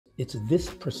it's this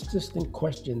persistent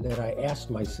question that I asked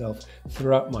myself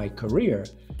throughout my career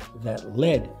that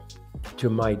led to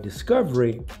my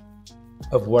discovery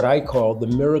of what I call the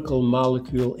miracle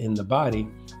molecule in the body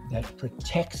that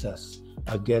protects us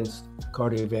against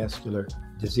cardiovascular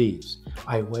disease.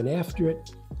 I went after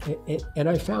it and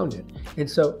I found it. And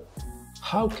so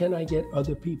how can I get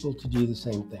other people to do the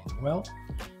same thing? Well,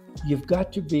 you've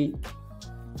got to be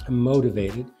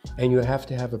motivated and you have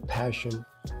to have a passion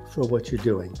for what you're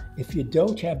doing. If you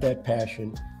don't have that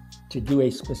passion to do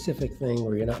a specific thing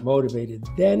or you're not motivated,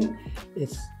 then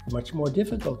it's much more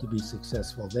difficult to be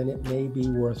successful. Then it may be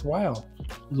worthwhile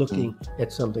looking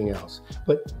at something else.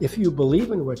 But if you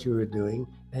believe in what you are doing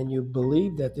and you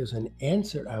believe that there's an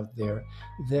answer out there,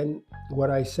 then what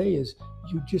I say is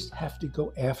you just have to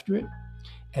go after it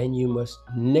and you must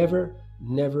never,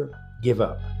 never give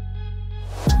up.